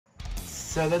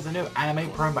So there's a new anime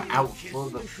promo out for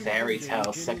the Fairy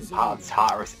Tail second part of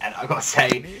Tartaros, and I gotta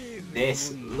say,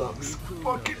 this looks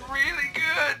fucking really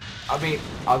good. I mean,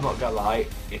 I'm not gonna lie,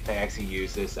 if they actually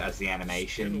use this as the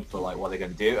animation for like what they're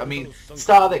gonna do. I mean,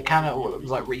 start it kind of was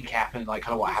like recapping like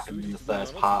kind of what happened in the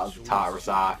first part of the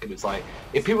Tartaros arc, and it's like,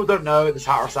 if people don't know, the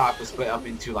Tartaros arc was split up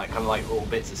into like kind of like little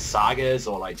bits of sagas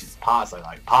or like just parts,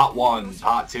 like part 1,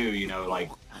 part 2, you know,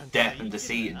 like death and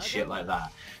deceit and shit like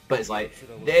that. But it's like,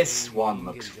 this one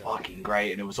looks fucking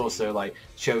great, and it was also like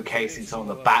showcasing some of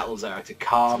the battles that are to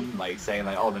come, like saying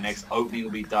like, oh, the next opening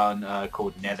will be done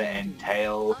called Never End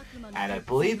Tale, and I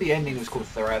believe the ending was called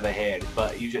Forever Head.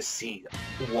 But you just see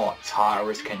what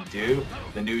Tartaros can do,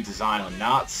 the new design on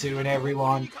Nanatsu and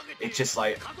everyone. It's just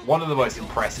like one of the most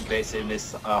impressive bits in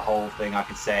this whole thing, I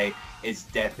could say, is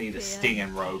definitely the Sting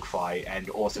and Rogue fight, and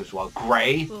also as well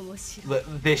Grey.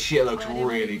 This shit looks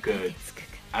really good,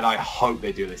 and I hope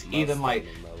they do this. Even like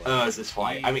Urza's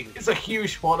fight. I mean, it's a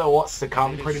huge spoiler what's to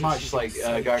come, pretty much, like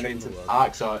going into the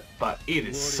arc. So, but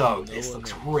even so, this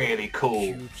looks really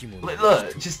cool.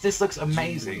 Look, just this looks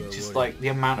amazing. Just like the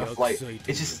amount of like,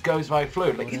 it just goes by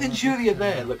fluid. Like even Julia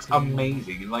there looks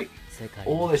amazing, and like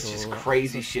all this just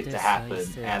crazy shit to happen,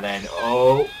 and then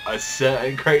oh, a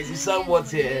certain crazy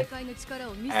someone's here,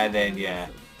 and then yeah.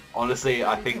 Honestly,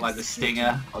 I think like the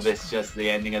stinger of this, just the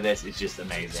ending of this is just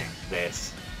amazing.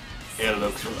 It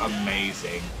looks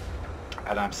amazing,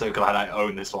 and I'm so glad I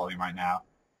own this volume right now.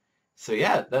 So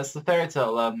yeah, that's the Fairy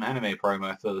Tail anime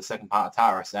promo for the second part of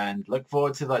Tartaros, and look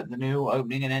forward to like the new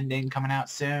opening and ending coming out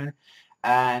soon.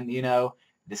 And you know,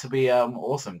 this will be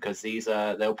awesome because these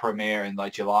they'll premiere in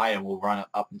like July and will run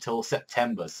up until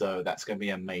September, so that's going to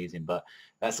be amazing. But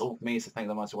that's all for me, so thank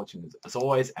you so much for watching as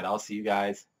always, and I'll see you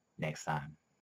guys next time.